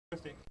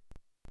horrific,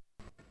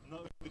 not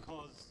only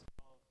because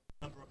of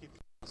the number of people,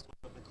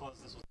 but because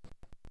this was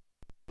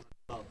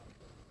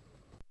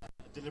a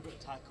deliberate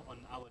attack on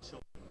our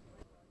children.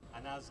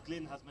 And as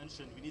Glyn has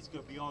mentioned, we need to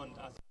go beyond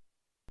as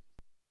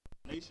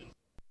a nation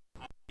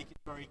and make it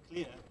very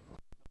clear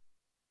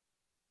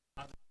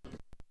as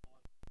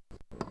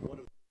one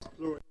of the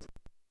pluralists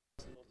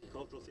of the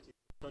cultural cities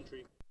of the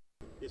country,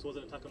 this was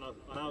an attack on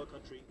our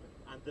country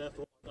and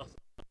therefore on us.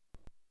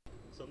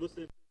 So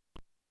Muslims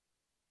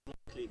are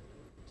likely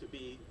to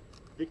be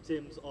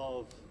victims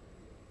of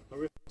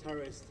horrific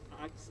terrorist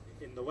acts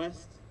in the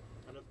West,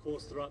 and of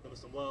course throughout the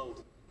Muslim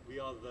world,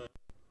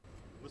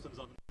 Muslims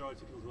are the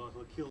majority of people who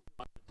are killed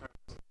by the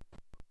terrorists.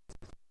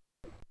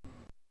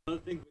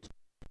 Another thing which is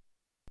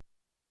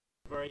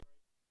very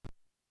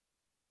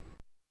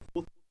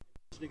important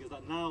is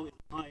that now is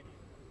the time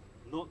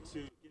not to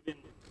give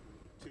in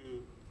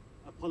to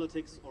a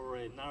politics or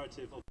a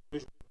narrative of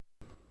division,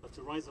 but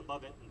to rise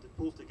above it and to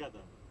pull together.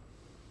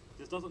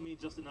 This doesn't mean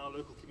just in our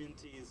local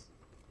communities,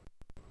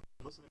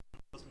 Muslim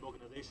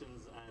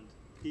organizations and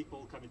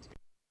people coming together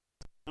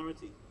in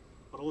solidarity,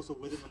 but also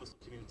within the Muslim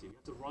community. We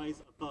have to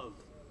rise above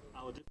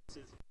our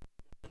differences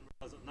and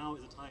realize that now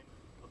is a time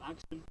of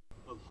action,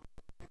 of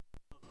hope,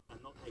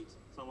 and not hate.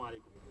 Assalamu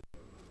alaikum.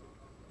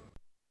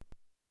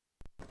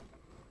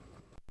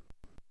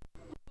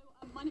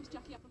 My name is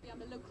Jackie Appleby.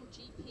 I'm a local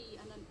GP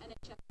and an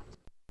NHS activist.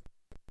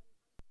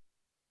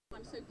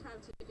 I'm so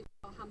proud to live in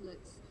our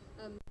hamlets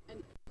and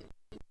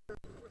for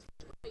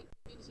such great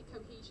community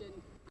cohesion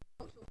and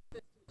cultural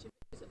diversity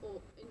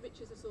which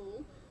enriches us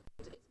all.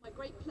 And it's my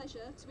great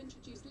pleasure to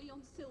introduce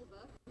Leon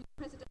Silver, who's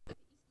President of the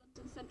East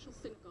London Central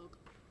Synagogue.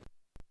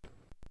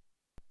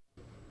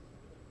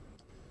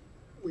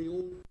 We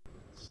all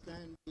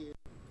stand here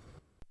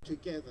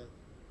together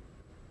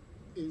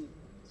in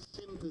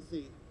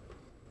sympathy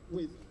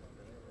with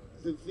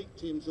the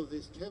victims of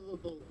this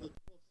terrible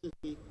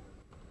atrocity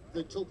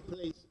that took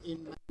place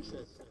in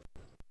Manchester.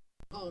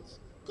 Hearts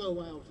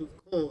go out, of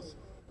course,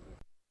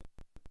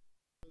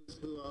 those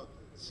who are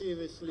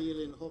seriously ill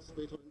in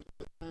hospital, and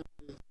their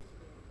families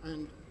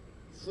and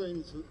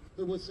friends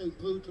who were so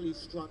brutally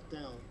struck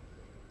down.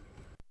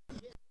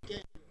 Yet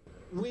again,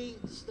 we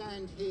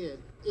stand here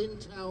in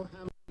Tower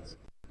Hamlets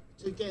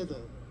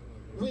together.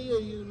 We are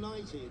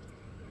united.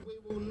 We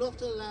will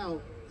not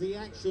allow the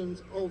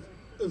actions of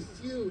a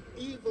few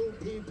evil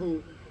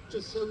people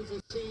to sow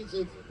the seeds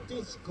of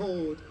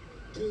discord,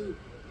 to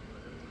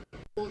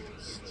cause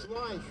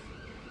strife,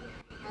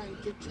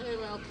 and to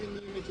tear our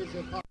communities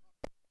apart.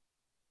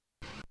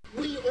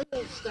 We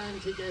all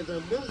stand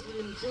together,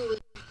 Muslim, Jewish,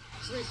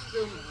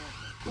 Christian,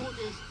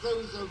 Buddhist,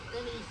 those of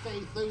any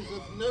faith, those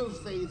of no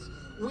faith.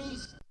 We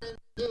stand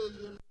here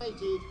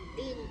united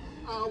in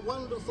our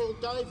wonderful,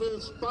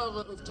 diverse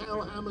borough of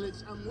Tower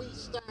Hamlets, and we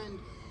stand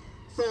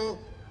for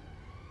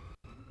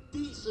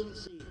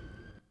decency,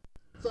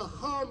 for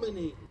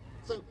harmony,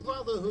 for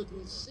brotherhood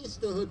and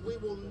sisterhood. We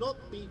will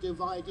not be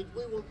divided.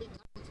 We will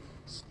become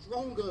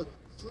stronger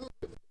through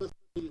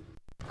diversity,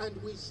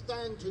 and we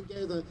stand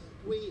together.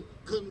 We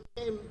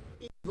condemn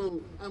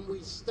evil and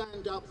we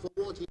stand up for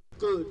what is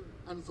good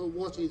and for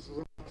what is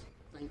right.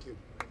 Thank you.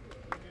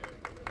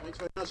 Thanks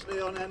very much,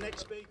 Leon. Our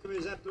next speaker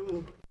is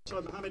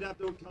Mohammed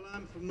Abdul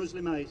Kalam from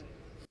Muslim Aid.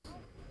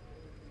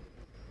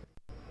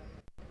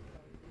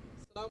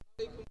 Assalamu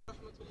alaikum wa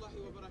rahmatullahi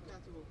wa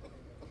barakatuh.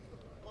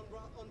 On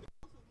behalf of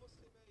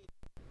Muslim Aid,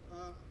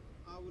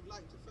 I would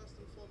like to first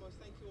and foremost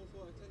thank you all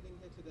for attending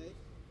here today.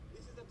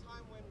 This is a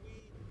time when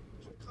we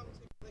should come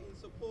together in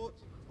support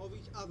of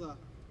each other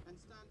and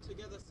stand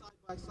together side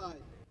by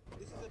side.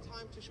 This is a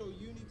time to show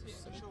unity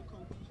and to show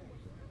cohesion.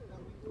 That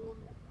we all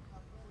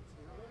have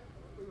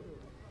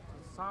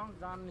sound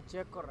down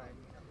check right.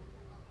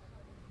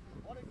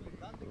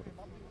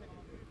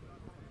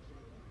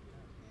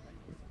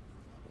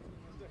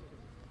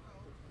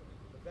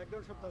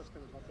 Background shot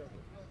In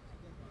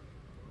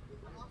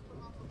the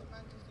aftermath of the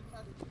Manchester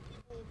tragedy,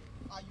 people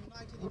are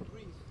united in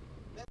grief.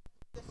 Let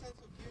the sense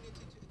of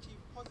unity to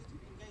achieve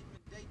positive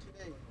engagement day to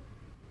day.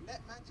 Let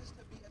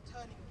Manchester be a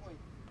turning point,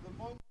 the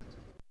moment we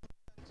turn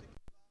together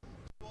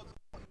towards a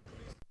more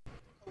inclusive,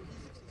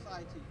 cohesive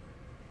society.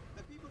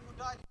 The people who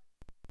died,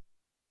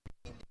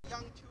 mainly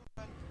young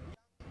children,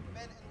 young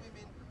men and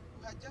women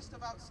who had just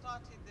about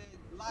started their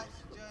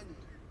life's journey.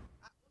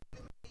 At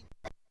Muslim Aid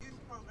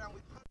youth program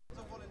with hundreds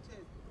of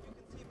volunteers, you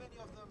can see many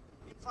of them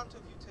in front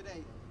of you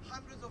today.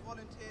 Hundreds of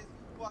volunteers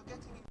who are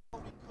getting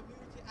involved in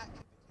community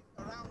activities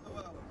around the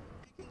world,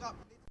 picking up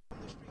litter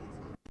from the streets,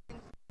 giving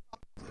food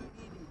to the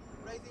needy,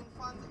 raising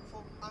funds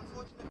for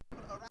unfortunate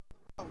people around the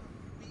world.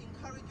 We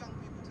encourage young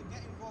people to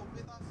get involved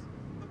with us.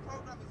 The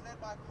program is led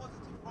by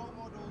positive role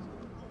models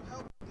who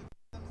help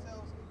develop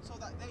themselves so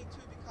that they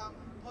too become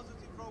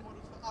positive role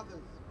models for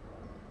others.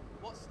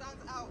 What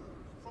stands out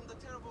from the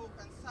terrible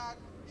and sad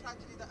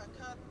tragedy that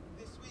occurred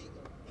this week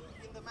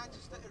in the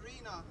Manchester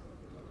arena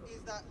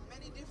is that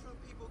many different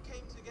people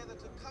came together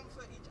to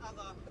comfort each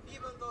other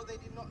even though they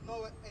did not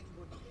know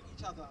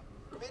each other.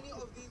 Many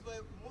of these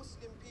were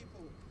Muslim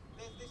people.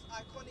 There's this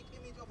iconic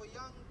image of a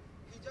young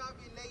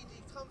hijabi lady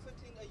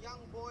comforting a young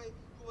boy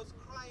who was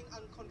crying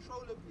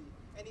uncontrollably,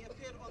 and it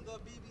appeared on the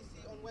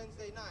BBC on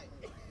Wednesday night.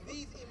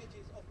 These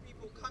images of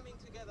people coming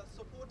together,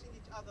 supporting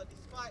each other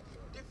despite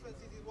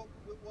differences is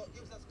what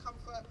gives us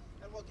comfort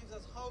and what gives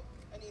us hope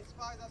and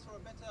inspires us for a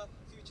better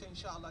future,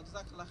 inshallah.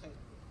 Jazakallah khair.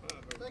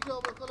 Thank you,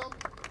 Abu Kalam.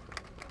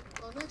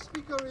 Our next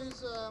speaker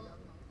is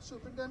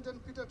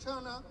Superintendent Peter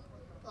Turner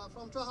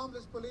from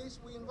Hamlets Police.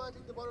 We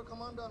invited the borough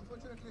commander.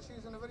 Unfortunately, she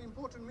is in a very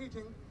important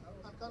meeting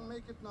and can't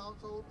make it now.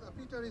 So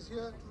Peter is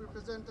here to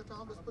represent the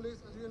Hamlets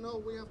Police. As you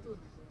know,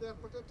 they are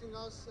protecting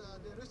us.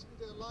 They're risking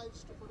their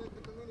lives to protect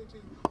the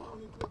community.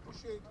 We need to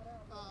appreciate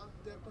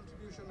their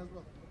contribution as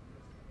well.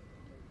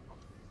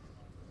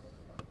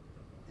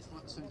 It's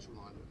like the central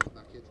line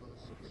back here to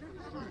us.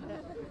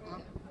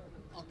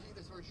 I'll keep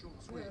this very short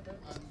and sweet.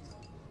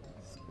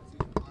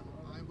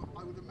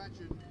 I would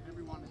imagine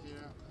everyone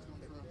here has gone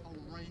through a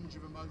whole range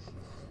of emotions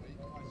this week.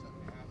 I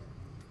certainly have.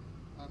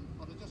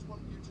 But I just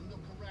want you to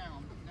look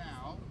around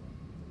now,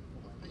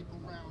 the people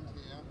around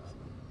here.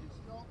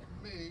 It's not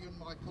me and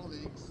my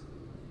colleagues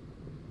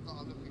that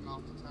are looking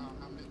after Tower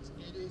Hamlets.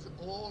 It is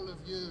all of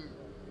you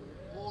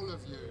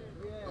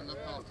that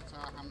look after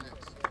Tower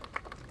Hamlets.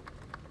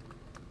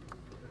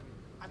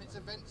 And it's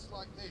events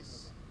like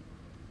this,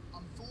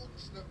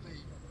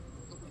 unfortunately,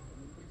 that we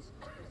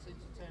seem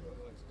to tend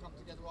to come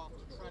together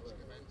after tragic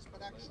events,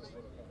 but actually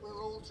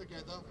we're all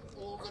together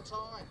all the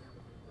time.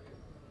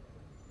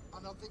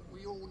 And I think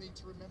we all need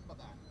to remember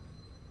that.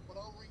 But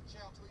I'll reach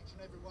out to each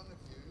and every one of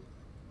you.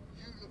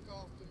 You look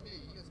after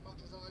me as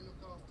much as I look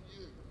after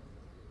you.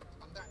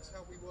 And that's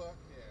how we work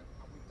here.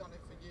 And we've done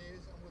it for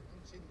years and we'll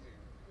continue.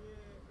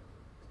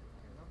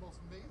 No more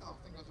from me. I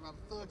think there's about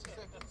 30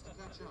 seconds to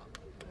catch up.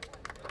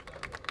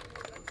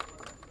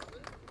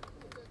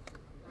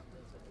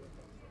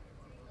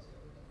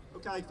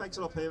 Okay, thanks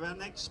a lot, Peter. Our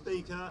next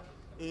speaker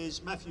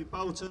is Matthew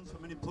Bolton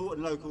from an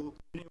important local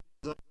community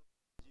organisation.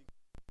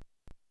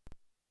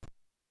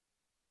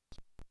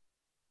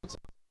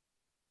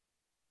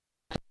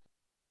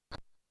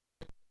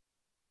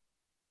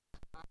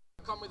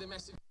 Come with a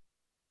message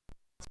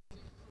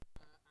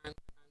and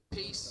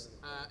peace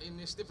in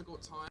this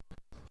difficult time.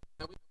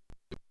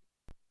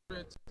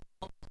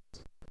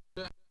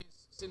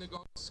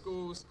 Synagogues,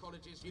 schools,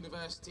 colleges,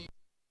 universities.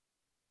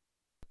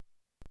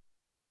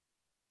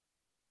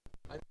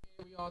 And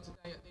here we are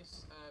today at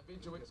this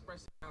vigil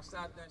expressing our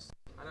sadness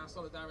and our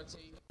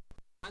solidarity.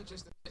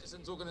 Manchester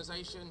Citizens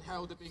Organisation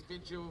held a big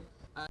vigil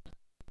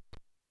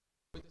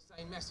with the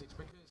same message,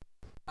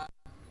 because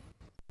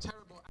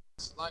terrible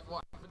acts like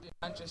what happened in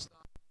Manchester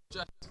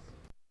just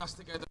us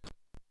together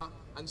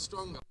and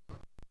stronger.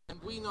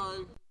 And we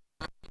know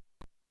that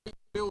we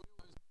build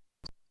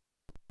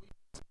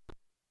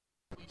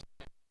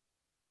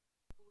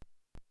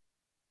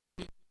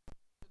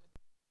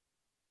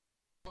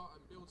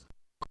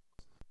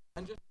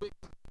and just with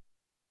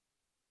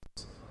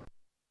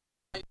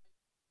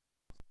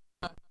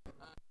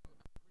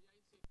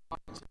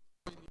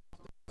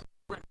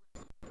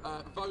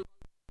vote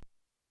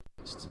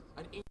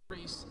an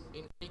increase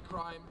in hate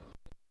crime.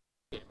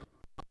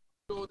 I'm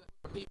sure that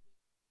the people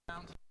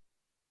around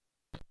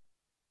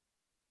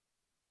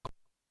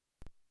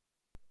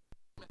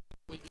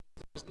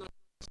there's no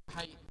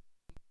hate.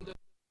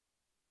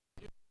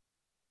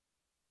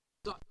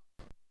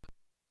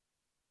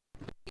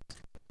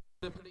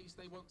 The police,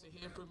 they want to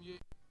hear from you.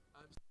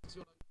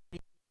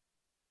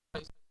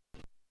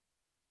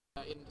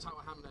 In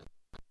Tower Hamlet.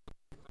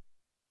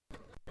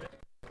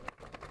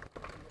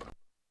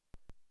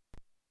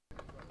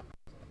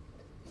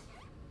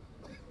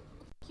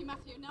 Thank you,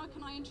 Matthew. Now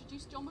can I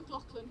introduce John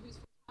McLaughlin, who's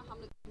from Tower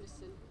Hamlet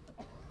Unison.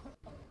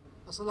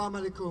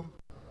 Assalamu alaikum.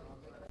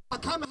 I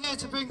come here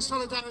to bring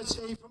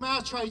solidarity from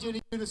our trade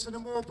union Unison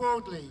and more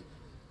broadly.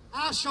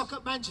 Our shock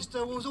at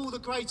Manchester was all the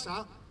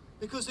greater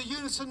because the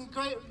Unison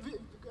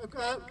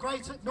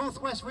Greater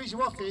Northwest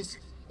Regional Office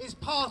is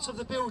part of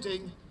the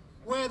building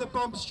where the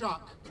bomb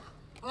struck.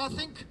 And I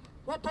think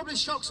what probably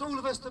shocks all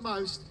of us the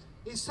most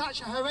is such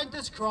a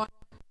horrendous crime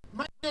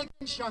made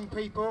against young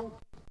people.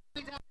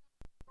 And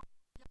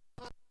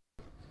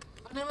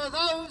there are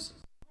those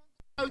who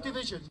want no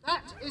division.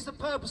 That is the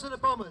purpose of the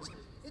bombers.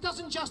 It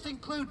doesn't just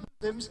include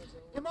Muslims.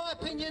 In my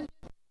opinion,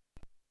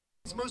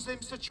 it's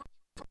Muslims to try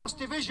to cause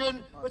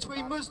division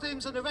between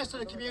Muslims and the rest of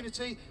the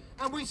community,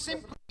 and we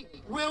simply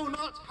will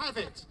not have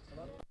it.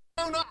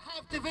 We will not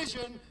have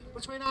division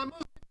between our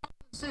Muslim brothers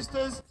and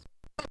sisters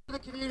and the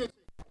community.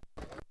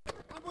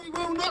 And we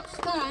will not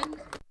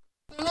stand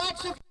the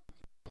likes of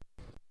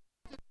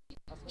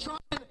trying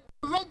to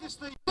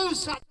horrendously use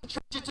such a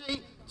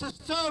tragedy to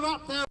stir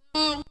up their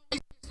own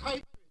racist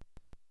hatred.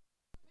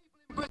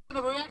 People in Britain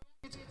have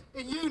reacted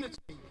in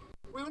unity.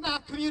 We want our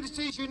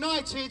communities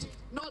united,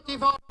 not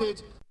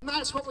divided, and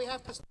that's what we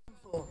have to stand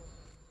for.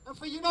 And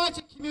for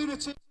united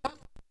communities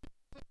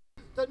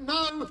that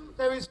know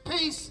there is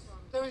peace,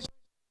 there is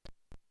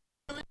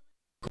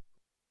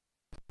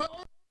where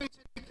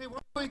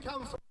we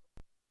come from.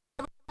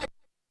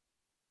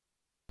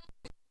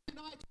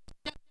 United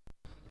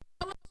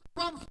together.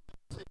 One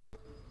thing.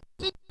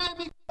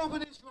 Jamie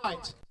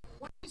right.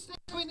 When he says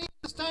we need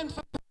to stand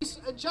for peace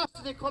and justice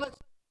and equality,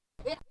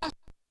 it has to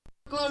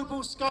be on a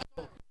global scale.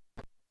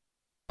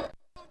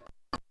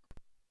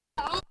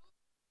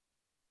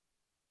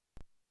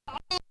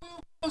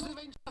 Cause of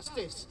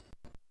injustice,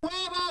 where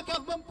our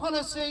government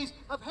policies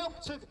have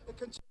helped to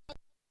continue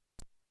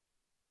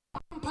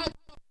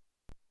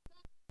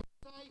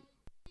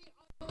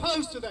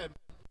opposed to them,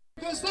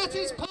 because that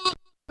is part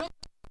of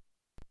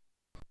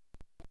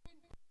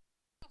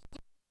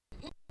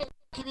the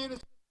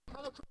community and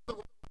across the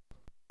world.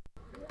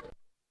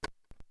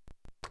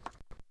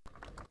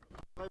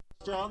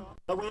 John,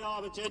 we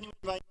are a genuine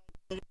range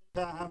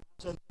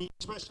of the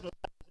expression of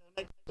our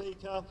next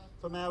speaker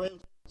from our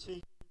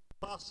LGBT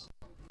plus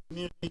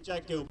community,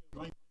 Jack Gilbert.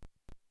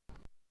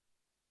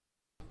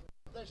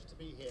 Pleasure to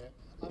be here.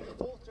 I'm the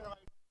fourth generation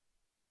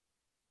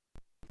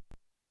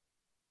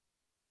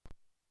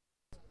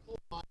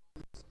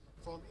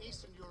from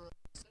Eastern Europe,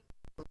 Central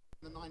Europe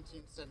in the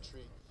 19th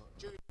century,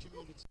 Jewish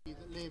community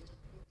that lived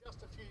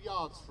just a few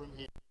yards from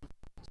here.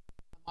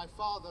 My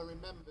father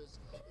remembers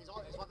is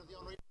one of the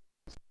honorary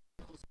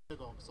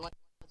synagogues. So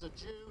as a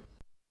Jew,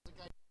 as a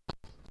gay,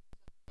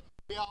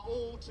 we are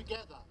all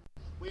together.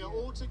 We are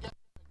all together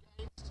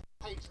against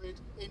hatred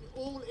in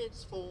all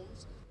its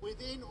forms,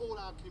 within all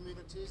our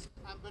communities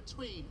and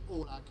between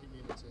all our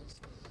communities.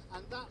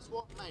 And that's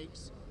what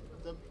makes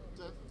the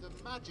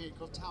magic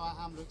of Tower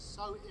Hamlets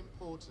so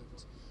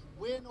important.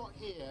 We're not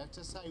here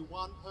to say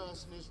one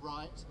person is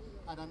right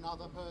and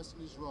another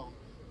person is wrong.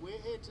 We're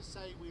here to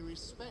say we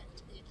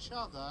respect each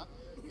other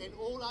in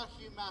all our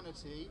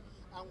humanity,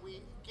 and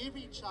we give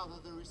each other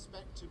the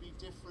respect to be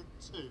different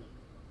too.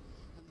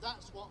 And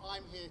that's what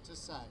I'm here to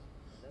say.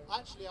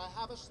 Actually, I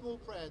have a small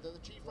prayer that the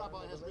Chief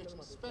Rabbi has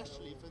written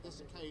specially for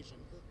this occasion,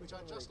 which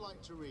I'd just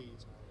like to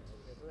read.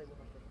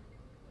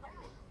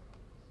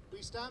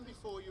 We stand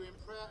before you in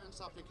prayer and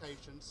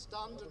supplication,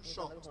 stunned and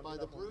shocked by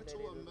the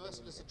brutal and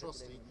merciless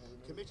atrocity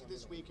committed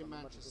this week in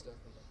Manchester,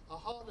 a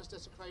heartless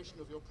desecration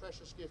of your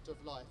precious gift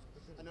of life,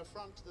 an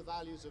affront to the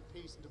values of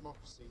peace and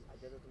democracy.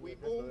 We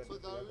mourn for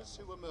those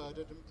who were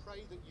murdered and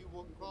pray that you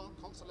will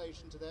grant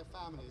consolation to their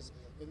families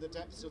in the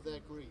depths of their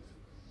grief.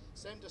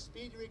 Send a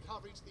speedy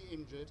recovery to the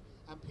injured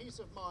and peace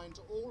of mind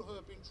to all who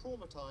have been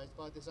traumatized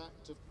by this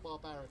act of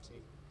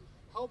barbarity.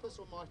 Help us,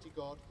 Almighty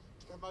God,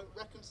 to promote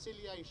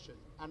reconciliation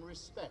and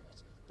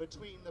respect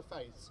between the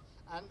faiths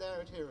and their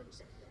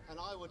adherents, and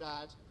I would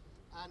add,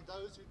 and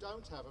those who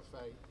don't have a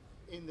faith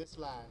in this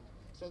land,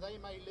 so they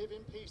may live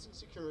in peace and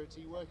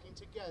security, working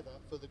together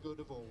for the good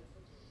of all.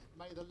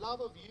 May the love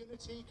of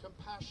unity,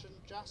 compassion,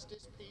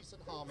 justice, peace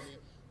and harmony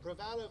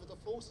prevail over the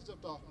forces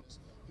of darkness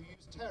who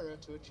use terror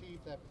to achieve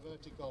their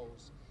perverted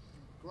goals.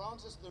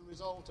 Grant us the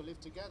resolve to live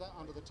together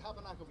under the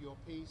tabernacle of your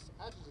peace,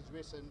 as it is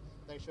written,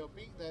 they shall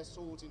beat their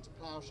swords into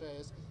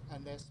plowshares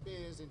and their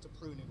spears into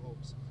pruning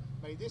hooks.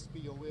 May this be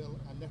your will,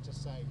 and let us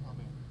say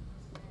Amen.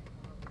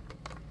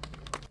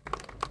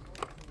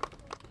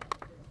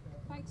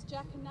 Thanks,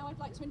 Jack. And now I'd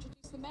like to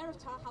introduce the Mayor of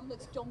Tower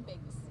Hamlets, John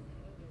Biggs.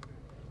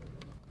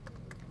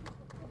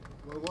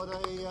 Well, what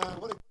a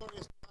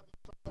glorious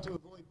time to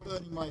avoid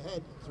burning my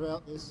head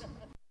throughout this.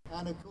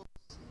 And of course,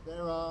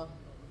 there are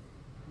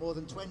more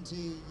than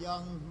 20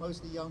 young,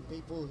 mostly young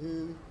people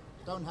who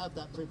don't have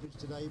that privilege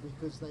today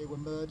because they were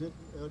murdered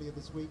earlier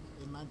this week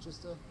in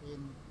Manchester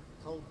in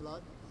cold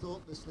blood,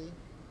 thoughtlessly,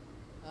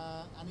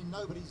 and in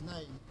nobody's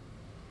name,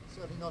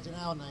 certainly not in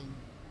our name.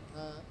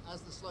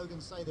 As the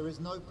slogans say, there is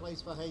no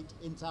place for hate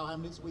in Tower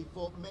Hamlets. We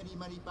fought many,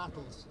 many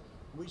battles.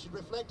 We should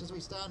reflect as we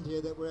stand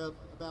here that we're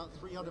about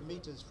 300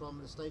 metres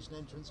from the station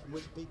entrance from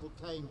which people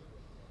came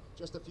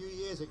just a few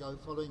years ago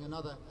following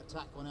another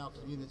attack on our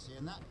community.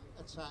 And that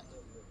attack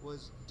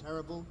was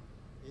terrible.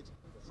 It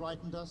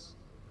frightened us,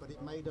 but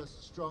it made us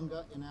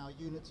stronger in our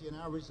unity and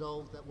our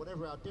resolve that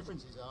whatever our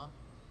differences are,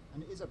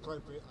 and it is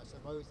appropriate, I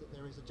suppose, that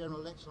there is a general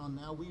election on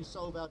now, we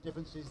solve our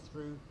differences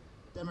through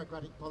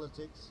democratic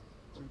politics,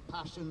 through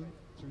passion,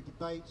 through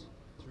debate,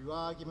 through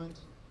argument,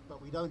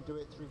 but we don't do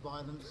it through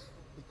violence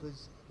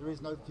because there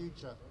is no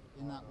future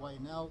in that way.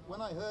 Now, when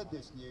I heard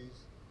this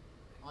news,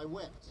 I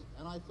wept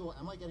and I thought,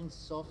 am I getting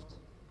soft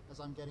as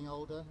I'm getting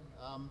older?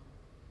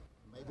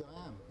 Maybe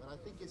I am, but I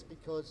think it's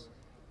because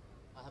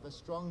I have a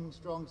strong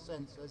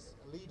sense as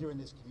a leader in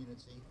this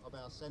community of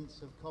our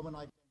sense of common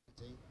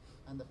identity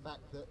and the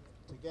fact that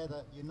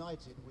together,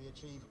 united, we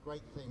achieve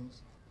great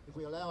things. If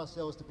we allow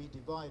ourselves to be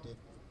divided,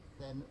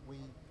 then we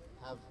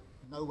have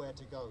nowhere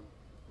to go.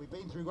 We've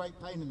been through great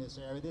pain in this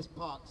area. This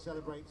park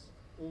celebrates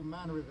all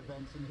manner of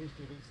events in the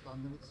history of East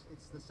London.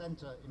 It's the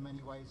centre in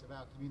many ways of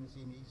our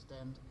community in the East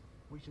End.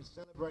 We should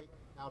celebrate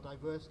our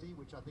diversity,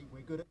 which I think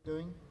we're good at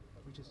doing.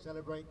 We should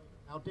celebrate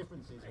our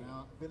differences and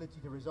our ability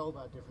to resolve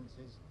our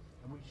differences,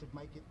 and we should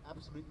make it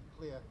absolutely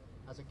clear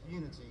as a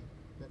community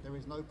that there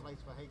is no place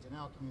for hate in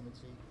our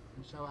community,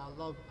 and show our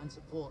love and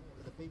support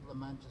for the people of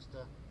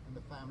Manchester and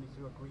the families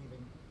who are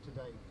grieving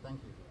today.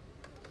 Thank you.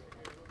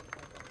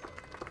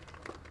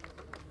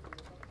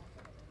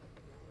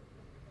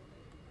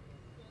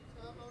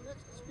 Our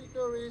next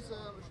speaker is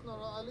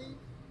Altab Ali,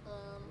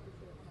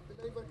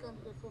 Labour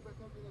candidate for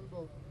Bethnal Green and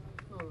Bow.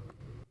 No.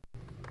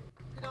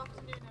 Good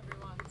afternoon,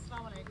 everyone.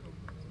 Assalamu alaikum.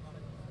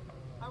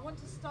 I want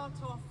to start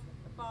off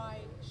by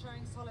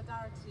showing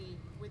solidarity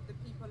with the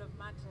people of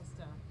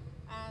Manchester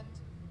and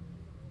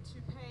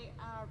to pay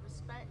our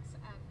respects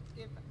and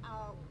give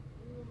our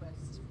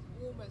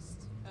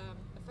warmest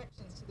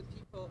affections to the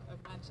people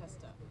of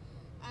Manchester.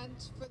 And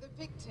for the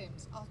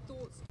victims, our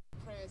thoughts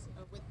and prayers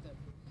are with them.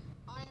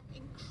 I am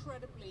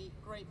incredibly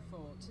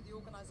grateful to the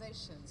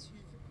organisations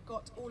who've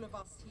got all of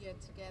us here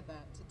together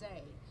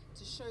today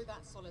to show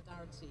that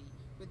solidarity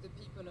with the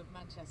people of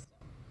Manchester.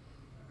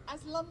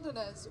 As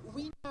Londoners,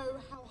 we know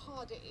how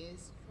hard it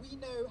is, we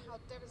know how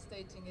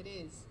devastating it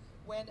is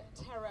when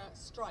terror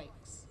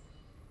strikes.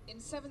 In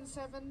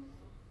 7/7,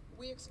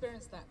 we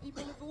experienced that.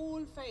 People of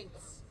all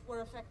faiths were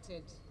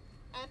affected.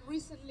 And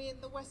recently in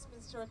the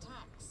Westminster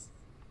attacks,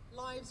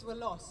 lives were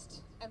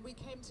lost. And we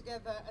came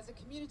together as a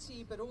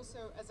community, but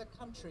also as a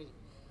country.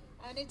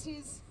 And it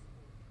is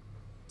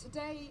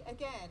today,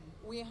 again,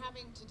 we're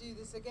having to do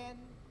this again.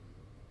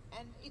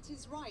 And it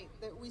is right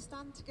that we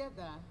stand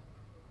together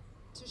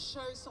to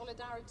show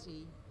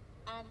solidarity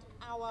and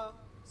our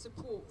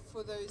support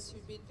for those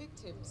who've been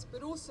victims,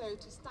 but also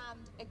to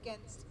stand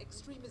against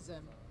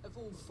extremism of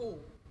all form.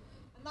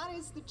 And that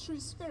is the true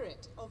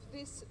spirit of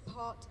this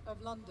part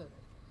of London,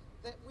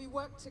 that we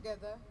work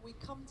together, we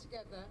come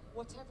together,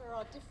 whatever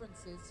our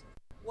differences,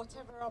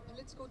 whatever our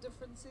political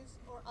differences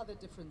or other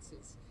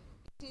differences.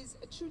 It is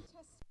a true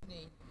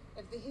testimony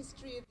of the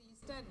history of the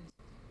East End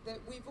that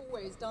we've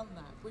always done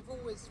that. We've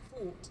always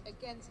fought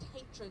against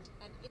hatred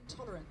and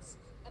intolerance.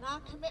 And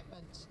our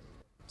commitment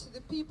to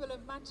the people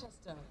of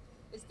Manchester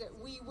is that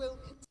we will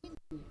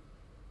continue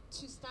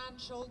to stand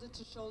shoulder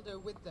to shoulder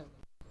with them,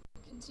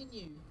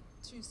 continue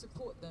to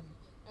support them,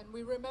 and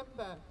we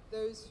remember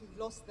those who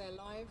lost their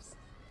lives,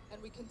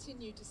 and we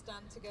continue to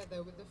stand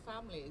together with the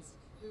families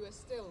who are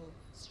still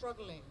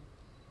struggling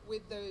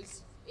with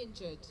those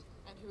injured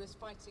and who are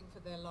fighting for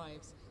their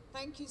lives.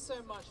 Thank you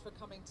so much for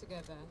coming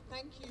together.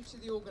 Thank you to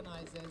the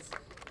organisers.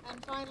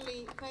 And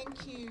finally,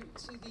 thank you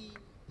to the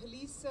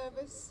police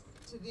service,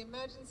 to the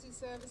emergency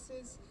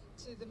services,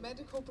 to the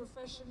medical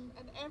profession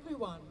and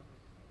everyone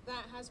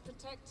that has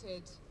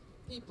protected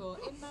people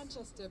in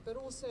Manchester, but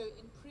also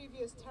in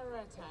previous terror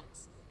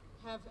attacks,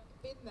 have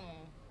been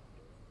there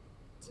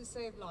to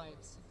save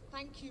lives.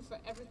 Thank you for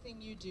everything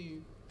you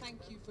do.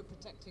 Thank you for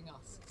protecting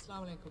us.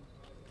 Assalamu alaikum.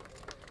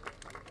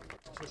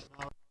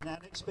 Now,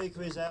 next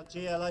speaker is our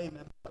GLA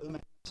member,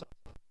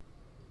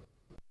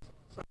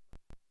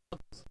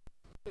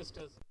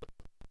 Sisters,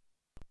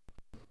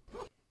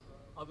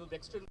 I will be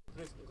extremely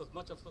brief because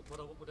much of what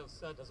I would have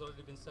said has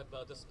already been said by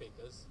other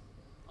speakers.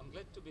 I'm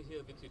glad to be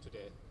here with you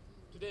today.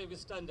 Today we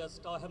stand as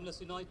Star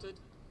Hamlets United,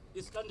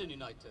 East London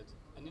United,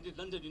 and indeed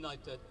London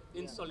United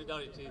in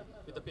solidarity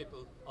with the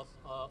people of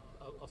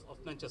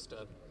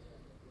Manchester.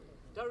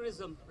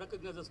 Terrorism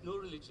recognizes no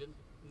religion,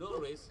 no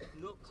race,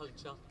 no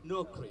culture,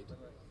 no creed.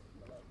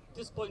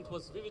 This point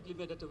was vividly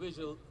made at a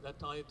vigil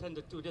that I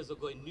attended 2 days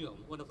ago in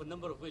Newham, one of a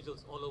number of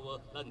vigils all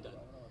over London.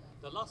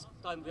 The last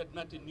time we had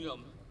met in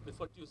Newham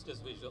before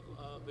Tuesday's vigil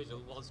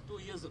was 2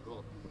 years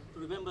ago to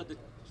remember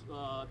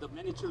the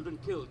many children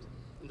killed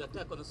in the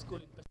attack on a school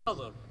in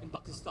Peshawar in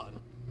Pakistan.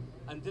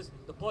 And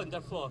the point,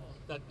 therefore,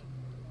 that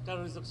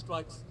terrorism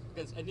strikes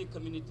against any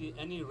community,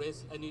 any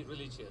race, any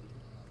religion.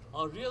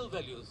 Our real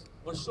values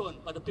were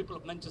shown by the people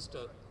of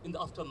Manchester in the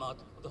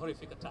aftermath of the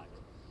horrific attack.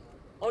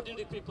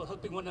 Ordinary people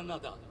helping one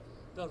another.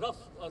 The rough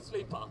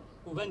sleeper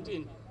who went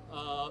in,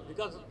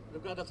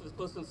 regardless of his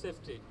personal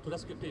safety, to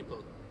rescue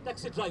people.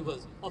 Taxi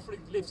drivers offering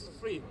lifts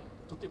free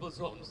to people's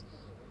homes.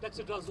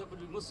 Taxi drivers who happen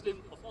to be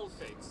Muslim of all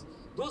faiths.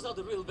 Those are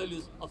the real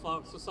values of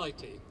our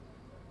society.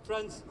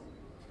 Friends,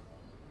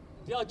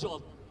 their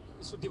job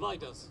is to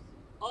divide us.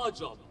 Our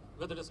job,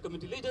 whether as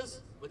community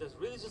leaders, whether as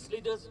religious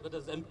leaders, whether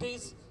as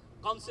MPs,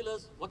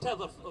 councillors,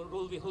 whatever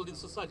role we hold in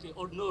society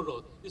or no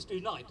role, is to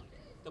unite.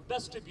 The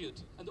best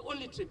tribute and the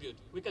only tribute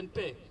we can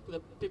pay to the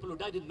people who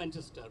died in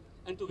Manchester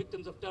and to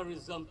victims of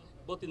terrorism,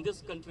 both in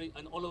this country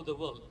and all over the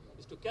world,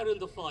 is to carry on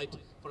the fight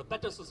for a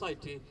better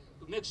society,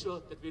 to make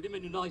sure that we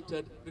remain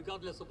united,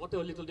 regardless of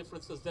whatever little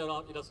differences there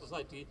are in our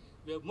society.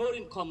 We have more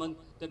in common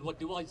than what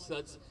divides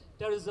us.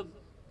 Terrorism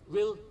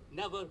will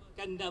never,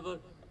 can never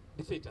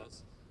defeat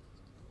us.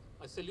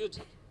 I salute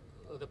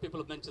the people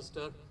of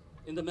Manchester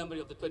in the memory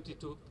of the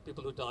 22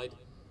 people who died.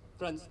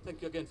 Friends,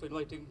 thank you again for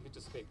inviting me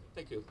to speak.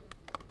 Thank you.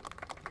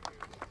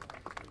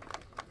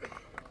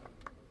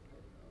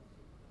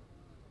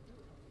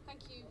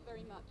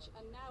 Very much.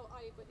 And now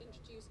I would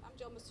introduce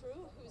Amjad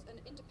Masroor, who's an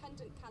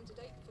independent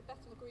candidate for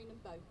Bethnal Green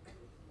and Bow.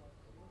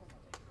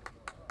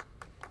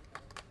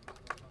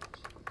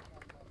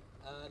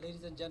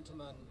 Ladies and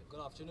gentlemen, good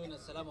afternoon.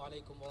 Assalamu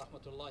alaikum wa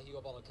rahmatullahi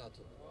wa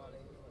barakatuh.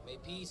 May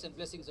peace and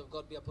blessings of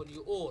God be upon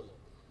you all.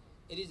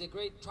 It is a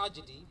great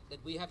tragedy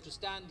that we have to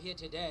stand here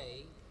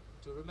today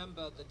to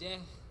remember the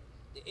death,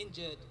 the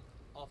injured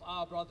of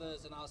our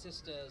brothers and our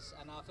sisters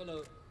and our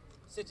fellow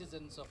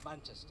citizens of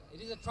Manchester.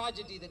 It is a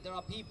tragedy that there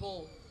are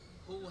people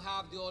who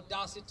have the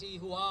audacity,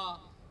 who are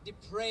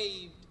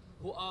depraved,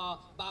 who are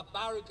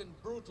barbaric and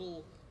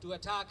brutal to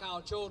attack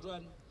our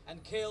children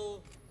and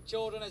kill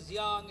children as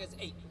young as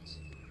 8.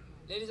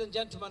 Ladies and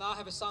gentlemen, I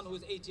have a son who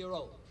is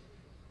 8-year-old,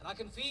 and I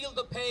can feel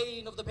the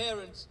pain of the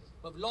parents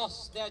who have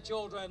lost their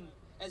children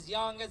as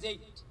young as 8.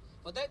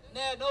 But let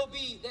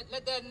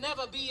there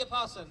never be a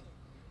person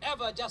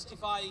ever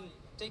justifying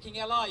taking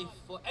a life.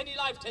 For any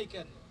life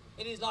taken,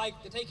 it is like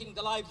taking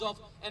the lives of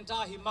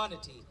entire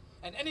humanity.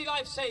 And any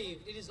life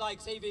saved, it is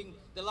like saving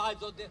the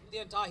lives of the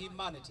entire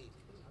humanity.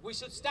 We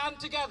should stand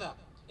together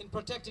in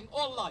protecting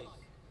all life,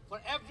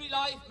 for every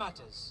life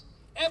matters.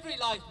 Every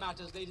life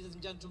matters, ladies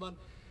and gentlemen.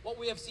 What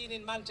we have seen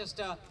in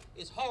Manchester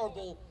is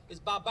horrible, is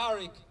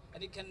barbaric,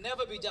 and it can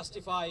never be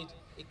justified.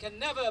 It can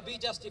never be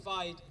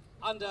justified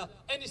under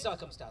any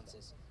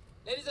circumstances.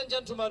 Ladies and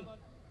gentlemen,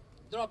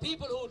 there are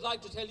people who would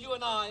like to tell you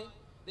and I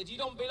that you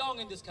don't belong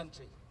in this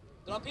country.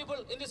 There are people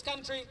in this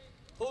country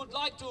who would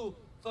like to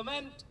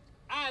foment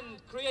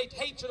and create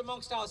hatred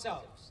amongst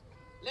ourselves.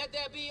 Let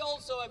there be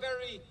also a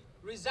very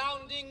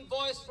resounding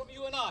voice from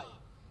you and I,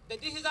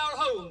 that this is our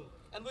home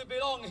and we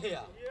belong here.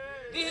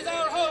 This is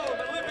our home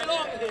and we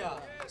belong here.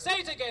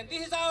 Say it again,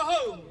 this is our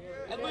home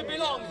and we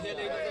belong here,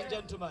 ladies and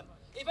gentlemen.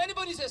 If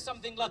anybody says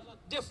something like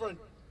different,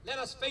 let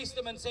us face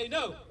them and say,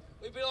 no,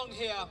 we belong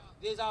here,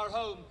 this is our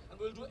home, and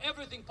we'll do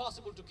everything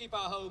possible to keep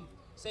our home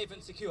safe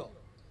and secure.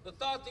 The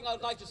third thing I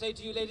would like to say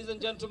to you, ladies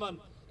and gentlemen,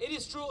 it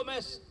is true,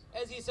 Umesh,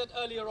 as he said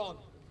earlier on,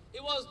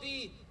 it was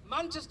the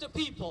Manchester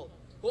people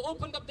who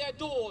opened up their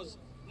doors,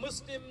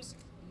 Muslims,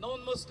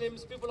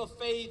 non-Muslims, people of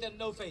faith and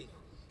no faith,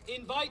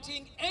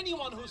 inviting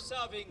anyone who's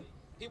serving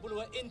people who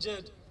are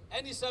injured,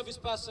 any service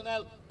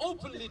personnel,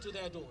 openly to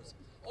their doors.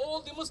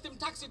 All the Muslim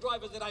taxi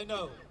drivers that I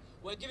know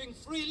were giving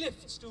free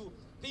lifts to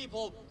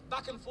people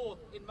back and forth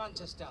in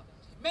Manchester.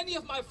 Many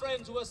of my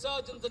friends who are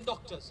surgeons and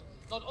doctors,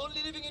 not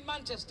only living in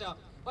Manchester,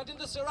 but in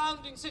the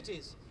surrounding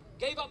cities,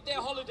 gave up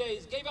their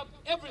holidays, gave up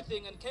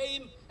everything and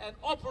came and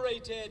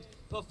operated,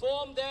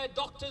 performed their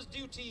doctor's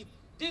duty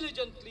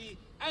diligently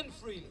and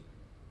freely.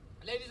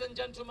 Ladies and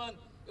gentlemen,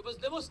 it was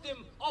the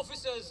Muslim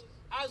officers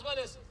as well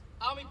as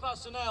army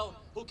personnel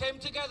who came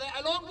together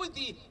along with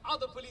the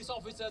other police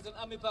officers and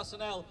army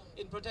personnel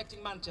in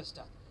protecting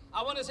Manchester.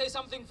 I want to say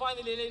something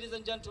finally, ladies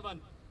and gentlemen.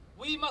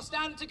 We must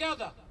stand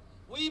together.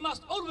 We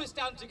must always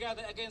stand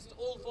together against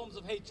all forms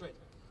of hatred.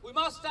 We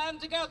must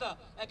stand together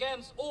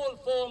against all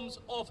forms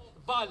of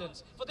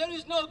violence. For there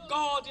is no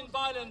God in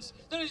violence.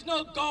 There is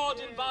no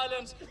God in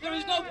violence. There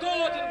is no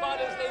God in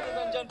violence, ladies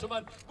and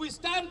gentlemen. We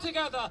stand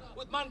together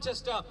with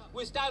Manchester.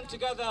 We stand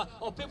together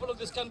for people of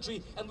this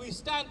country. And we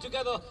stand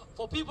together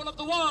for people of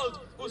the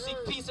world who seek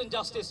peace and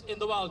justice in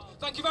the world.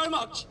 Thank you very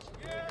much.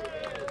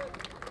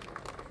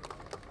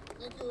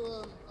 Thank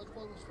you,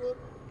 Ajmal Masroor.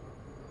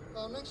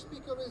 Our next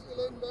speaker is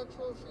Elaine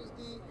Bertram. She is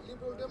the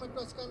Liberal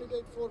Democrats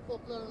candidate for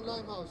Poplar and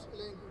Limehouse.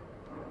 Elaine.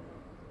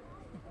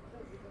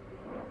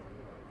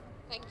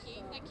 Thank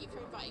you for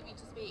inviting me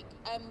to speak.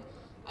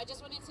 I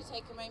just wanted to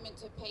take a moment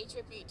to pay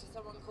tribute to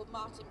someone called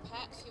Martin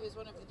Peck, who was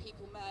one of the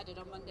people murdered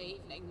on Monday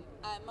evening.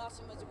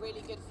 Martin was a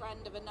really good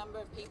friend of a number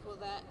of people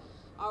that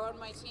are on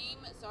my team,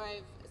 so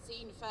I've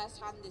seen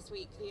firsthand this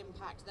week the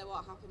impact that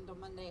what happened on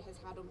Monday has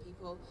had on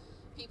people.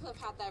 People have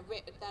had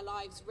their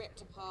lives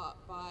ripped apart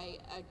by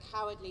a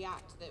cowardly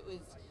act that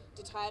was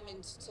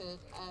determined to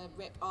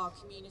rip our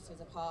communities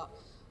apart.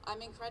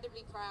 I'm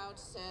incredibly proud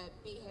to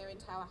be here in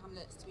Tower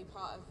Hamlets, to be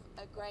part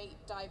of a great,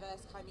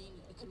 diverse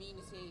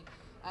community,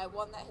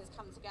 one that has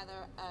come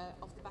together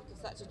off the back of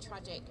such a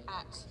tragic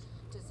act,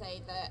 to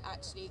say that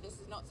actually this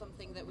is not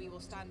something that we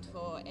will stand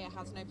for. It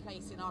has no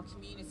place in our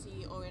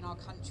community or in our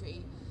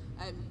country.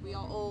 We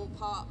are all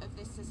part of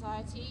this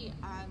society,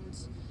 and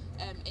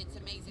it's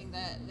amazing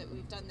that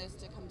we've done this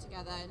to come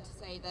together and to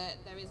say that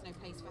there is no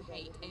place for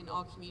hate in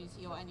our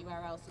community or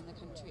anywhere else in the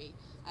country,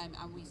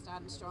 and we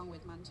stand strong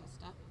with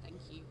Manchester. Thank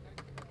you.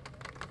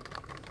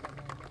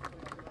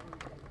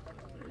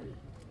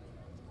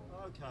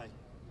 Okay.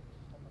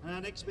 And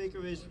our next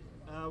speaker is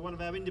one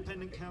of our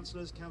independent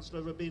councillors,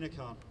 Councillor Rabina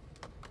Khan.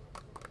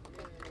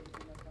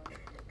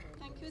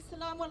 Thank you.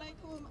 Assalamu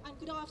alaikum and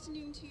good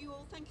afternoon to you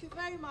all. Thank you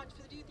very much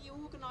for the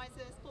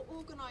organisers for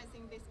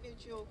organising this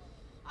vigil.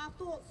 Our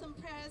thoughts and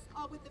prayers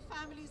are with the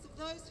families of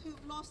those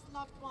who've lost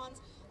loved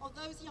ones, of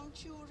those young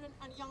children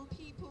and young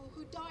people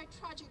who died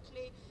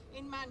tragically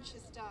in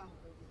Manchester.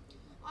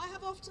 I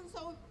have often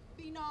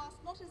been asked,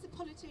 not as a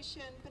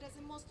politician, but as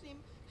a Muslim,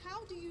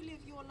 how do you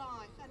live your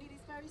life? And it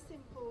is very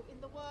simple.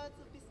 In the words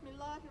of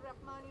Bismillahir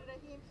Rahmanir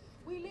Rahim,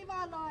 we live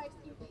our lives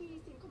in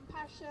peace, in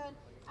compassion,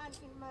 and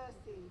in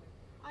mercy.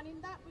 And in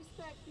that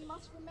respect, we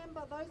must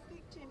remember those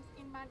victims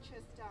in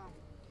Manchester.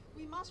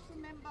 We must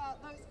remember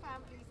those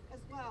families as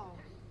well.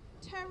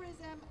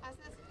 Terrorism, as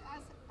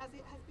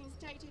it has been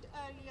stated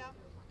earlier,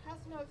 has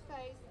no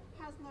faith,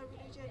 has no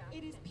religion.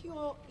 It is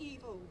pure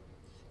evil.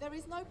 There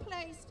is no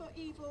place for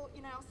evil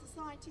in our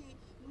society,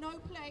 no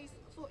place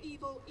for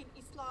evil in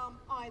Islam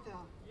either.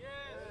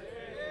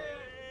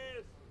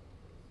 Yes.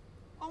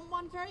 On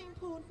one very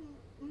important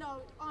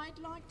note, I'd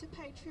like to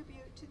pay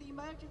tribute to the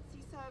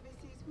emergency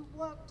services who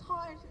worked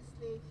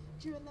tirelessly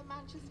during the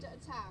Manchester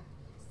attack.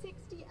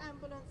 60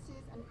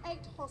 ambulances and 8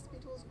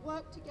 hospitals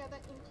worked together,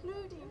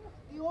 including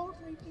the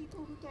ordinary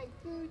people who gave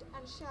food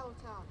and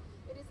shelter.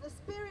 It is the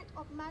spirit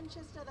of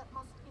Manchester that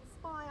must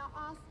inspire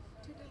us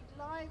to lead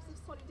lives of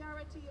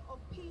solidarity, of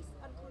peace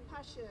and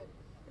compassion.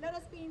 Let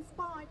us be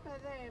inspired by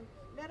them.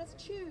 Let us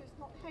choose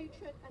not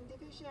hatred and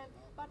division,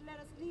 but let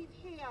us leave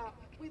here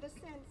with a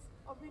sense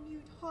of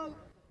renewed hope,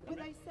 with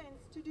a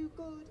sense to do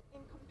good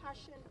in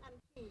compassion and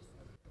peace.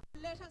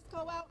 Let us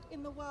go out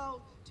in the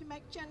world to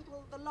make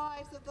gentle the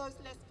lives of those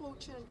less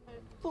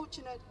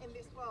fortunate in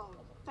this world.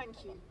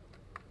 Thank you.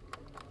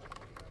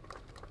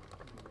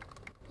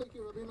 Thank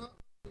you, Rabina,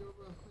 for your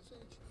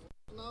message.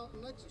 Now,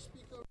 next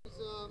speaker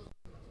is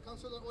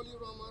Councillor Ali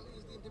Rahman. He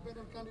is the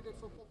independent candidate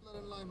for Poplar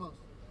and Limehouse.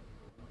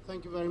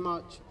 Thank you very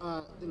much,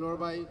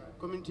 Dilwarbai,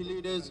 community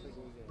leaders,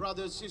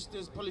 brothers,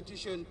 sisters,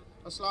 politicians.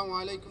 Assalamu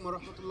alaikum wa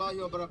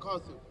rahmatullahi wa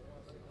barakatuh.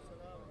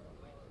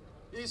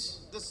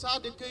 It's the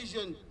sad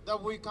occasion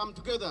that we come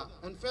together.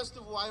 And first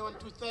of all, I want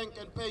to thank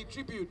and pay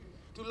tribute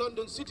to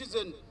London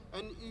Citizen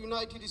and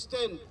United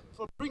Stand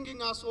for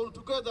bringing us all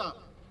together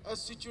a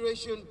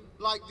situation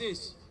like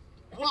this.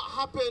 What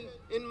happened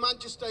in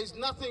Manchester is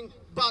nothing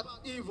but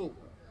evil.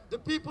 The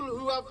people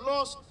who have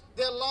lost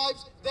their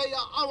lives, they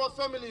are our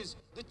families.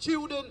 The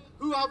children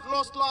who have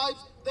lost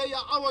lives, they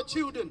are our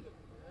children.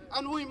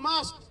 And we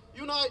must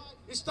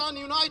stand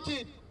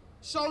united,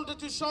 shoulder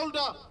to shoulder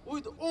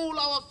with all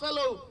our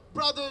fellow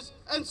brothers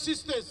and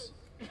sisters.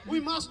 We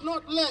must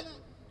not let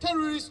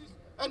terrorists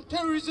and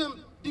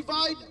terrorism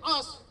divide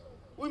us.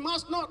 We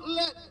must not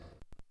let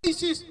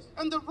ISIS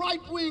and the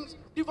right wings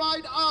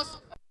divide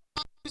us,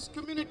 this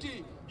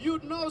community. You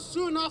know,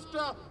 soon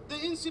after the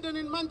incident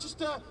in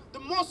Manchester, the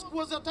mosque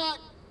was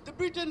attacked. The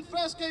Britain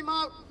first came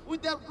out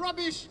with their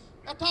rubbish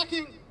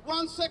attacking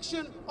one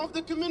section of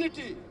the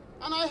community.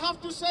 And I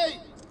have to say,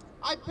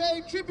 I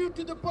pay tribute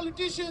to the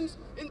politicians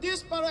in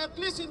this part, at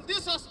least in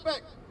this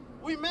aspect.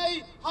 We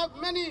may have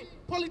many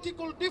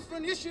political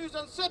different issues,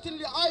 and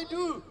certainly I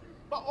do.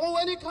 But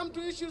when it comes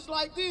to issues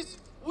like this,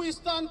 we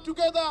stand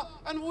together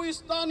and we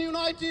stand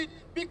united,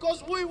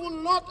 because we will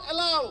not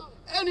allow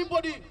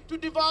anybody to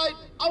divide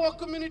our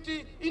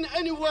community in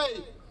any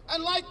way.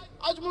 And like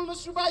Ajmal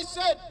Masrubai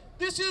said,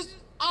 this is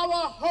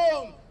our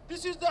home.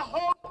 This is the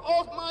home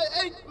of my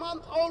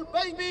 8-month-old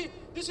baby.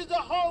 This is the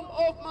home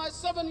of my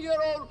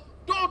 7-year-old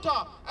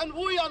daughter. And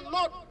we are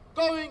not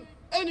going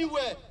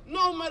anywhere,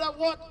 no matter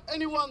what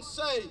anyone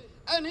say.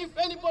 And if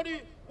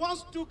anybody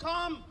wants to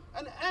come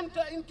and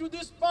enter into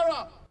this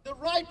borough, the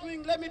right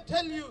wing, let me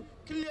tell you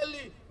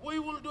clearly, we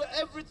will do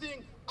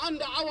everything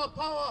under our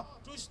power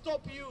to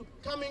stop you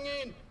coming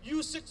in.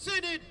 You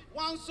succeeded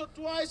once or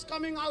twice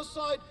coming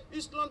outside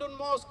East London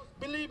Mosque.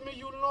 Believe me,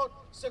 you will not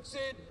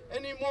succeed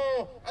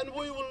anymore, and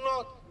we will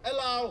not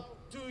allow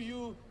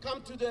you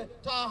come to the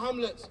Tower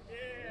Hamlets.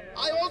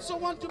 I also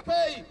want to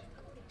pay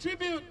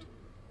tribute,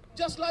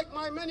 just like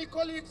my many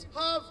colleagues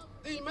have,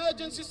 the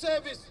emergency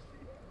service.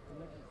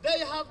 They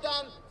have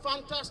done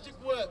fantastic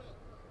work.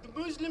 The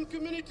Muslim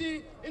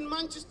community in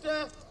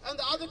Manchester and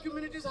the other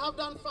communities have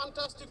done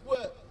fantastic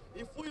work.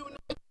 If we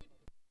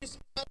unite,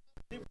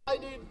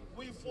 divided,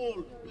 we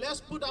fall.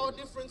 Let's put our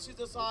differences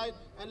aside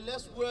and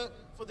let's work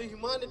for the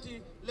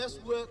humanity. Let's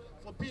work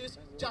for peace,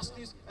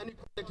 justice and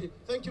equality.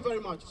 Thank you very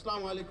much.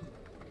 Assalamu alaikum.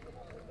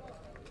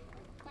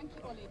 Thank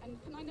you, Ollie.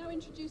 And can I now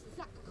introduce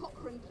Zach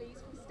Cochran, please,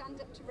 from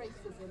Stand Up to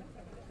Racism.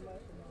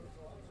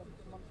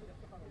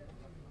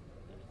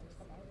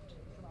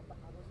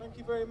 Thank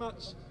you very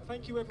much.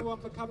 Thank you everyone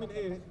for coming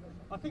here.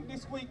 I think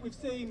this week we've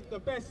seen the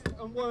best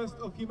and worst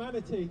of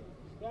humanity.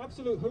 The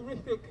absolute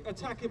horrific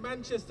attack in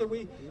Manchester.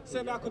 We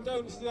send our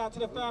condolences out to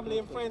the family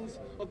and friends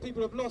of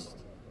people who have lost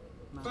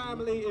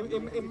family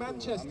in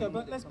Manchester.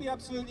 But let's be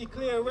absolutely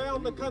clear,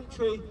 around the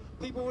country,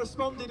 people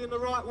responded in the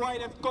right way.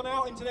 They've gone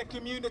out into their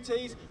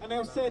communities and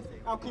they've said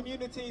our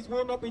communities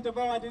will not be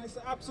divided. It's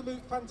an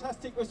absolute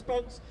fantastic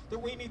response that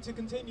we need to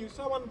continue.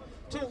 Someone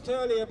talked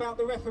earlier about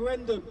the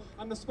referendum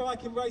and the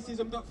spike in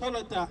racism that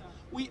followed that.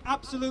 We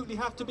absolutely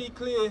have to be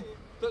clear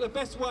that the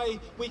best way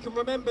we can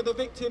remember the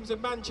victims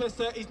of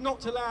Manchester is not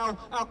to allow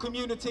our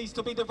communities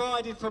to be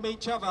divided from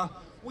each other.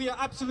 We are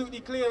absolutely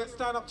clear at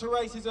Stand Up to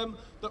Racism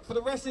that for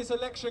the rest of this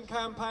election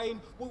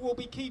campaign, we will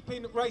be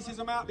keeping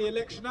racism out of the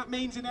election. That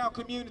means in our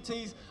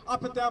communities,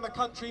 up and down the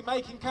country,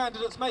 making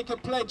candidates make a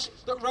pledge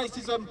that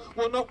racism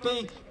will not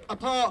be a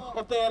part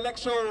of their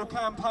electoral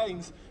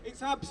campaigns.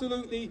 It's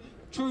absolutely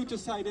true to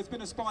say there's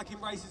been a spike in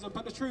racism,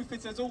 but the truth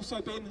is there's also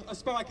been a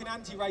spike in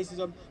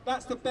anti-racism.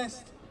 That's the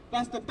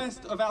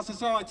best of our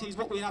societies,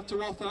 what we have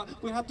to offer.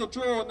 We have to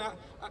draw on that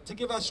to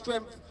give us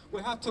strength.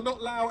 We have to not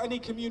allow any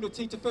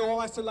community to feel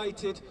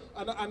isolated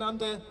and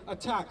under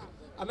attack.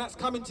 And that's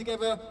coming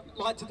together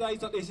like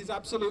today's like this is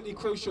absolutely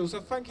crucial. So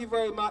thank you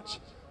very much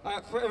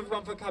for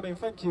everyone for coming.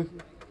 Thank you.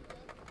 Thank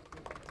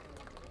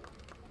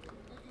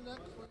you, Nat,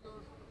 for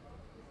your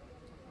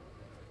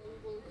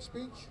valuable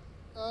speech.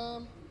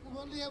 We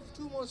only have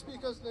 2 more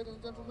speakers, ladies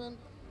and gentlemen.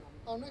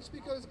 Our next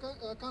speaker is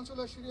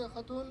Councillor Shria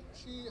Khatun.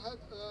 She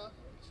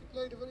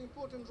played a very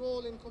important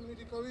role in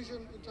community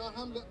cohesion in Tower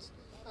Hamlets,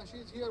 and she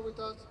is here with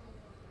us.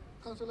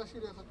 Councillor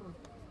Shria Khatun.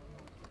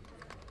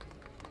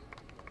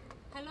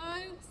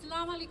 Hello,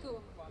 Assalamu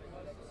alaikum.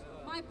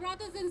 My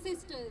brothers and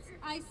sisters,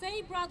 I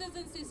say brothers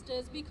and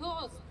sisters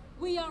because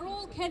we are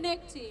all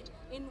connected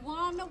in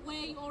one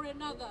way or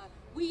another.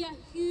 We are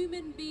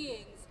human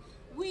beings.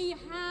 We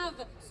have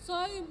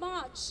so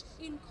much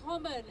in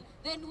common,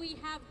 then we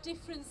have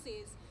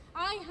differences.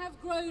 I have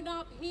grown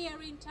up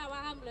here in Tower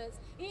Hamlets,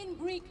 in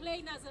Brick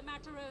Lane as a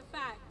matter of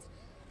fact.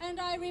 And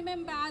I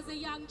remember as a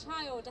young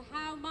child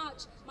how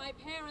much my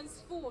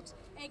parents fought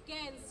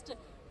against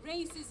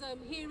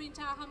racism here in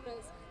Tower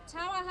Hamlets.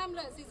 Tower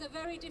Hamlets is a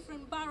very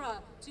different borough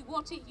to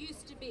what it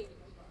used to be.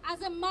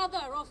 As a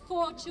mother of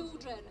 4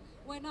 children,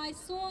 when I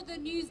saw the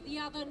news the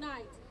other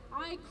night,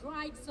 I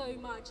cried so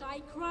much.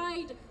 I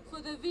cried for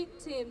the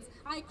victims.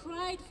 I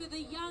cried for the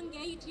young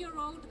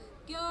 8-year-old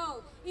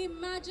girl.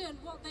 Imagine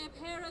what their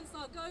parents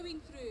are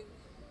going through.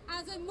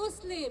 As a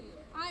Muslim,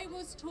 I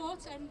was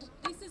taught, and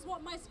this is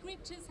what my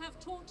scriptures have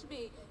taught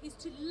me, is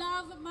to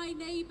love my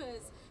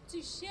neighbors,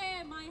 to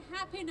share my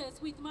happiness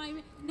with my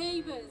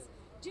neighbors.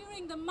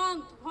 During the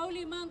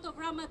holy month of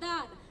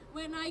Ramadan,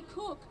 when I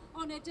cook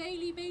on a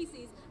daily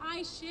basis,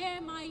 I share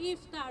my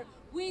iftar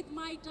with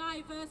my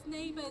diverse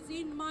neighbors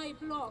in my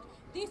block.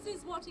 This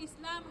is what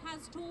Islam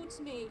has taught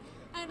me.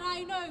 And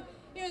I know,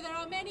 there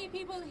are many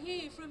people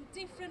here from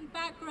different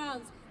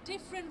backgrounds,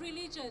 different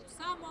religions,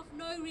 some of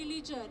no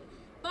religion.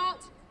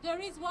 But there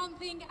is one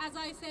thing, as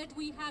I said,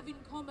 we have in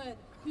common: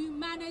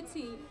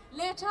 humanity.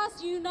 Let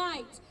us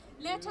unite.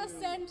 Let us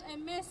send a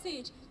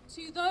message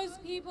to those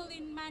people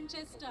in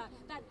Manchester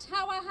that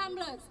Tower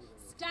Hamlets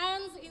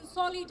stands in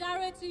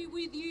solidarity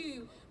with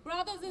you.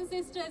 Brothers and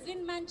sisters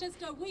in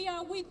Manchester, we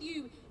are with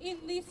you in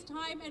this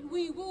time and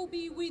we will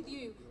be with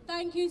you.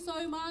 Thank you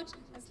so much.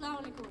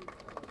 Assalamu alaikum.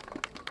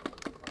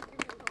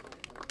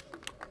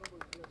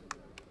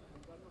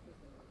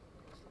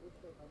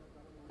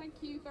 Thank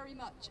you very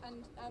much.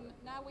 And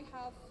now we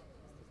have,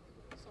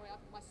 sorry,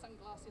 my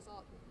sunglasses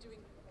are doing,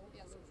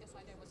 yes,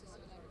 I know what's his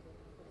name.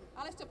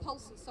 Alistair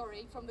Paulson,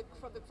 sorry, from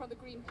the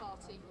Green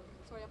Party.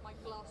 Sorry, I have my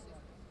glasses.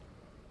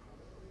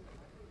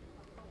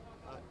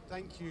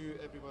 Thank you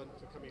everyone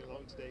for coming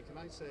along today. Can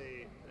I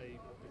say a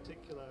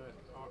particular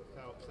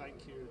heartfelt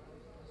thank you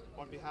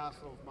on behalf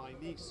of my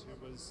niece,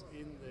 who was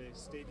in the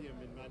stadium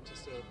in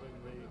Manchester when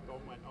the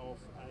bomb went off,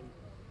 and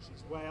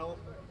she's well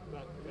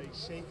but very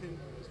shaken,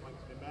 as one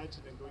can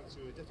imagine, and going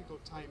through a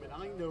difficult time. And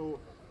I know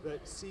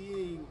that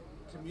seeing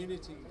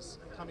communities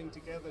coming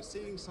together,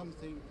 seeing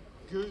something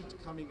good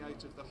coming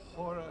out of the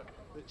horror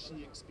that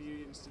she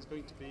experienced, is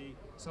going to be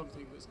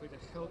something that's going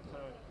to help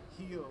her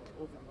heal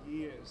over the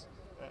years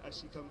as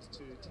she comes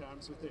to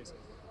terms with this.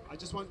 I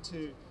just want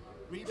to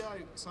read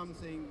out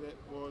something that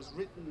was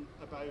written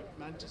about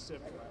Manchester,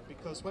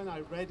 because when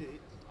I read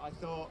it, I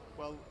thought,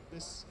 well,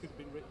 this could have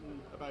been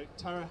written about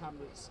Tower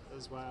Hamlets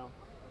as well.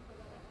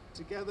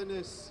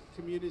 Togetherness,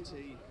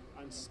 community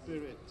and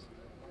spirit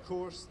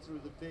course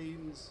through the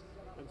veins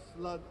and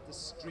flood the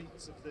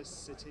streets of this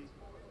city.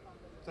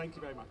 Thank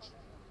you very much.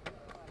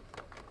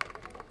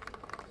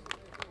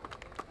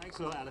 Thanks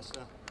a lot,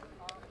 Alistair.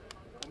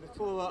 And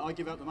before I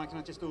give up the mic, can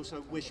I just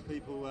also wish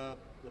people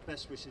the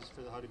best wishes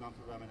for the holy month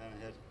of Ramadan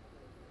ahead.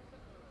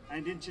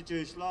 And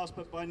introduce, last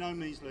but by no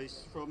means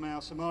least, from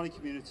our Somali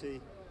community,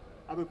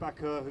 Abu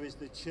Bakr, who is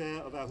the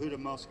chair of our Huda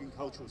Mosque and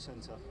Cultural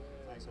Centre.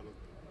 Thanks, Abu.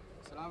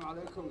 Assalamu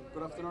alaikum.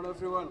 Good afternoon,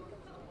 everyone.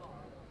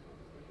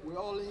 We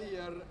all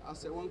here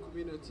as a one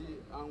community,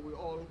 and we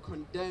all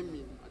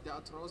condemning the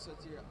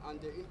atrocity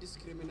and the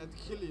indiscriminate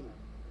killing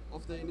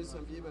of the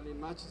innocent people in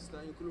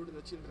Manchester, including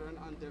the children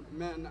and the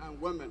men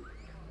and women.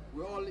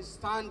 We all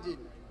standing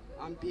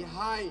and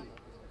behind,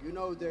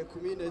 the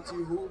community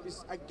who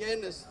is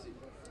against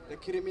the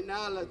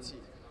criminality.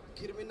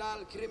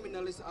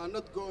 Criminals are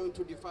not going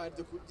to divide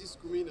this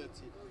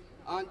community.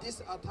 And this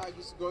attack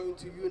is going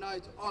to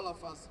unite all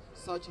of us,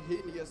 such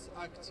heinous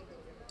act.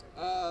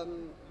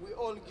 We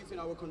all give in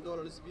our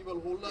condolences, people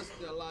who lost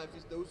their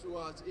lives, those who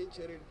are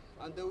injured,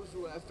 and those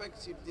who are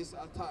affected this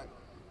attack.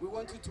 We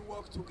want you to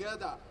work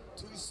together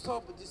to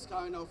stop this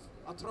kind of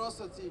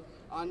atrocity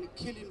and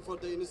killing for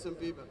the innocent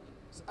people.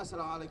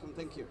 Assalamu alaikum,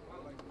 thank you.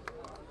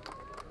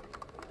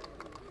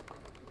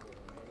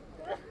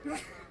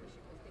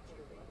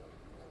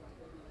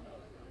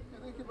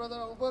 Thank you,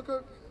 Brother Abu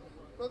Bakr.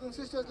 Brothers and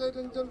sisters, ladies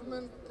and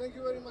gentlemen, thank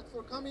you very much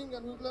for coming,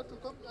 and we'd like to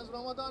come, as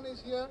Ramadan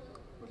is here,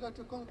 we'd like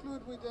to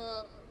conclude with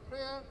a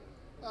prayer,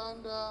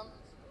 and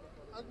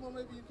Agmo,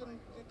 maybe you can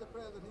lead the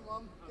prayer, then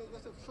Imam. Okay,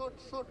 just a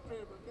short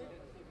prayer, okay?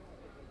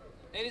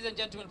 Ladies and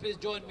gentlemen, please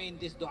join me in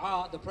this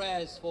dua, the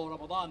prayers for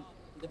Ramadan,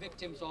 the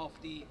victims of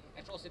the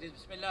atrocities.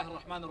 Bismillah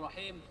ar-Rahman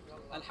ar-Rahim.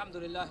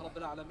 Alhamdulillah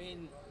Rabbil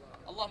Alameen.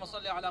 اللهم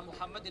صل على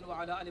محمد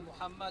وعلى آل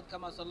محمد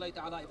كما صليت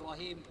على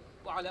إبراهيم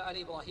وعلى آل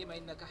إبراهيم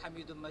إنك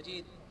حميد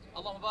مجيد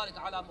اللهم بارك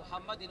على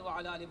محمد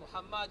وعلى آل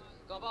محمد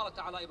كما باركت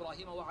على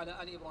إبراهيم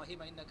وعلى آل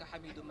إبراهيم إنك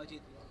حميد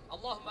مجيد.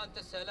 اللهم أنت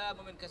السلام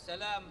ومنك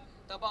السلام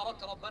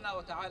تبارك ربنا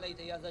وتعاليت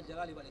يا ذا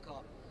الجلال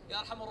والإكرام. Ya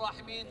Arhamur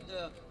Rahimin,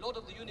 the Lord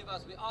of the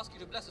universe, we ask you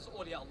to bless us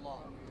all, Ya Allah.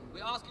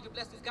 We ask you to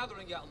bless this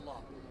gathering, Ya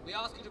Allah. We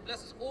ask you to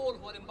bless us all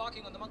who are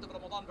embarking on the month of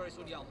Ramadan very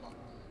soon, Ya Allah.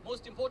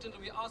 Most importantly,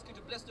 we ask you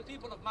to bless the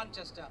people of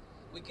Manchester.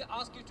 We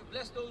ask you to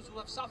bless those who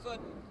have suffered.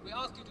 We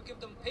ask you to give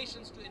them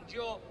patience to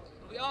endure.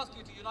 We ask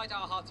you to unite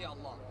our hearts, Ya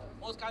Allah.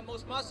 Most kind,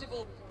 most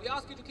merciful, we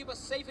ask you to keep us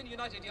safe and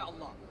united, Ya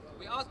Allah.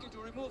 We ask you to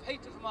remove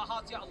hatred from our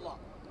hearts, Ya Allah.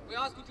 We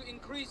ask you to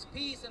increase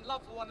peace and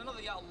love for one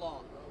another, Ya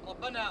Allah.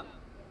 ربنا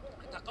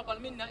تقبل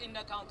منا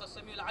إنك أنت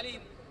السميع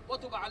العليم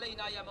وتب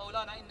علينا يا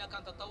مولانا إنك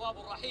أنت التواب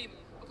الرحيم.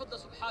 بفضل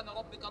سبحان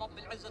ربك رب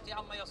العزة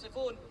عما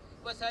يصفون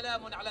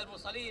وسلام على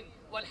المرسلين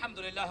والحمد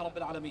لله رب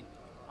العالمين.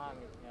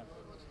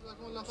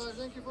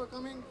 Thank you for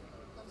coming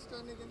and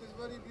standing in this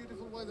very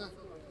beautiful weather.